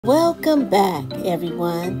Welcome back,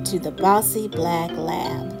 everyone, to the Bossy Black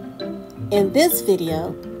Lab. In this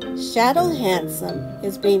video, Shadow Handsome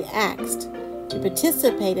is being asked to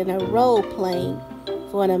participate in a role playing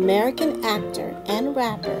for an American actor and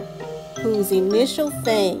rapper whose initial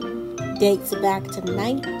fame dates back to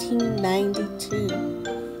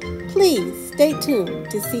 1992. Please stay tuned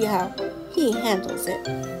to see how he handles it.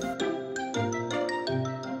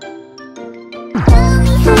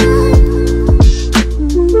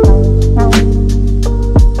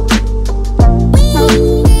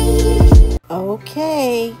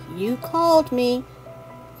 Okay, you called me.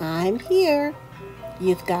 I'm here.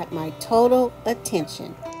 You've got my total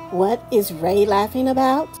attention. What is Ray laughing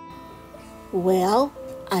about? Well,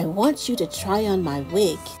 I want you to try on my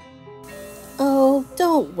wig. Oh,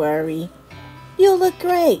 don't worry. You'll look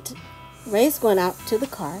great. Ray's going out to the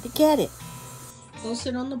car to get it. Go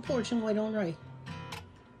sit on the porch and wait on Ray.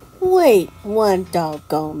 Wait one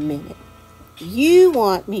doggone minute. You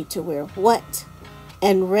want me to wear what?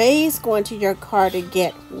 And Ray's going to your car to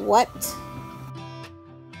get what?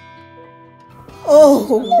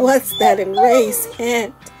 Oh, what's that in Ray's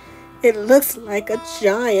hand? It looks like a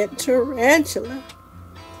giant tarantula.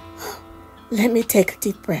 Let me take a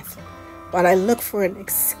deep breath while I look for an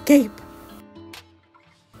escape.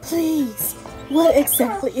 Please, what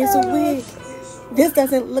exactly is a wig? This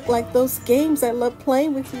doesn't look like those games I love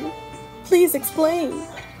playing with you. Please explain.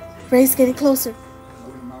 Ray's getting closer.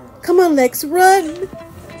 Come on, Lex, run!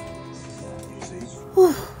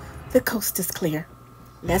 Whew, the coast is clear.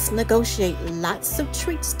 Let's negotiate lots of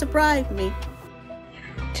treats to bribe me.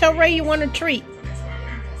 Tell Ray you want a treat.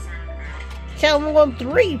 Tell him 1,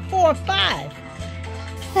 3, 4, 5.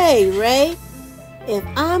 Hey, Ray, if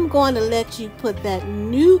I'm going to let you put that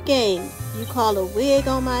new game you call a wig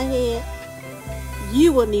on my head,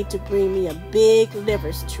 you will need to bring me a big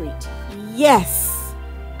liver's treat. Yes!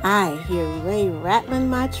 I hear Ray rattling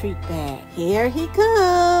my treat bag. Here he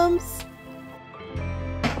comes.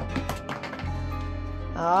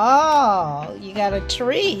 Oh, you got a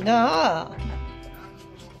treat, huh?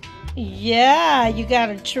 Yeah, you got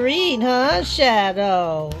a treat, huh,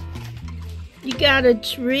 Shadow? You got a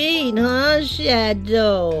treat, huh,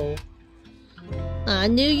 Shadow? I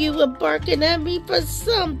knew you were barking at me for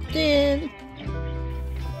something.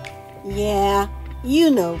 Yeah, you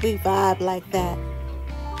know we vibe like that.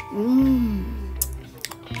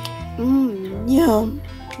 Yum,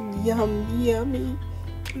 yum, yummy.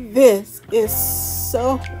 This is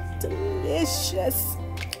so delicious.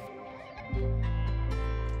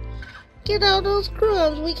 Get all those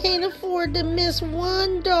crumbs. We can't afford to miss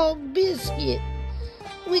one dog biscuit.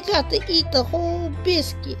 We got to eat the whole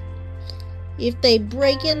biscuit. If they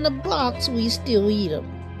break in the box, we still eat them.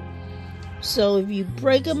 So if you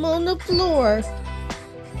break them on the floor,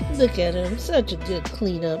 look at him, such a good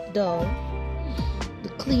clean-up dog. The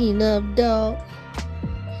clean-up dog.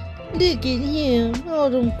 Look at him, all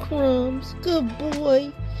them crumbs. Good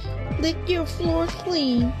boy. Lick your floor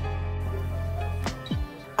clean.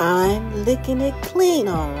 I'm licking it clean,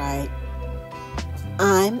 all right.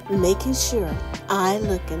 I'm making sure I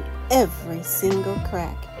look in every single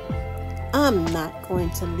crack. I'm not going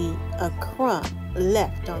to leave a crumb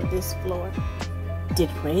left on this floor. Did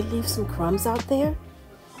Ray leave some crumbs out there?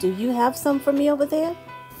 Do you have some for me over there?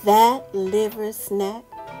 That liver snack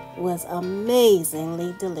was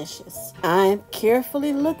amazingly delicious. I'm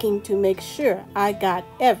carefully looking to make sure I got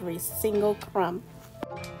every single crumb.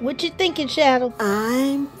 What you thinking, Shadow?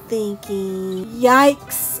 I'm thinking,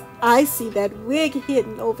 yikes, I see that wig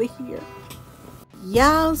hidden over here.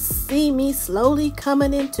 Y'all see me slowly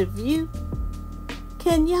coming into view?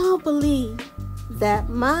 Can y'all believe that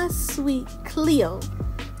my sweet Cleo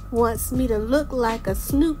wants me to look like a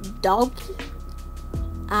Snoop Doggie?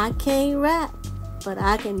 I can't rap, but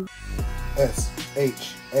I can.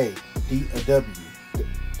 S-H-A-D-O-W.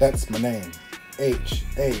 That's my name.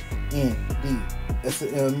 H-A-N-D.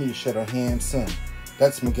 S-A-M-E, Shadow Handsome.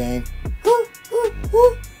 That's my game.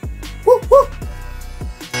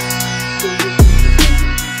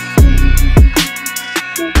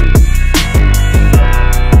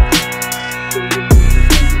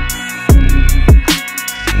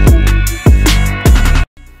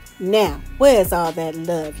 Now, where's all that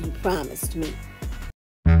love you promised me?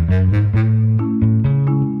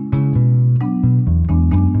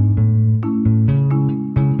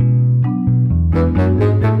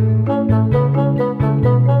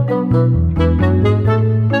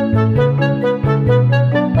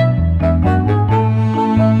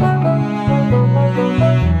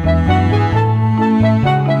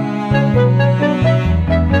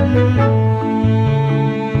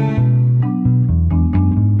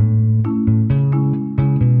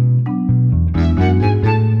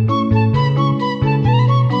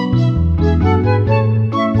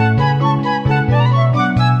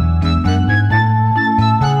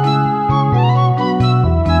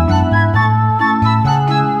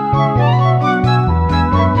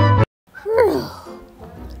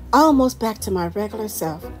 almost back to my regular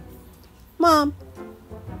self. Mom,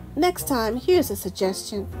 next time, here's a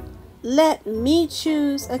suggestion. Let me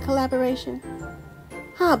choose a collaboration.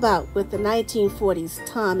 How about with the 1940s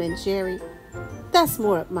Tom and Jerry? That's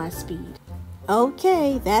more up my speed.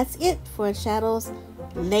 Okay, that's it for Shadow's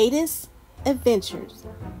latest adventures.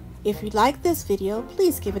 If you like this video,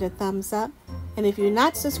 please give it a thumbs up. And if you're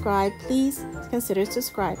not subscribed, please consider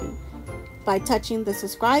subscribing by touching the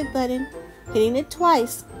subscribe button, hitting it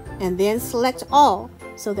twice, and then select all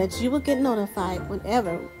so that you will get notified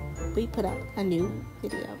whenever we put up a new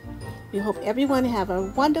video. We hope everyone have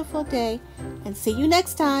a wonderful day and see you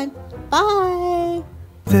next time. Bye!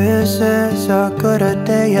 This is a good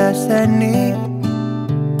day as any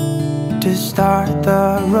to start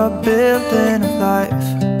the rebuilding of life.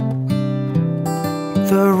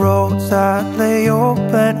 The roads that lay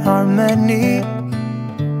open are many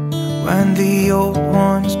when the old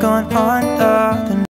one's gone under the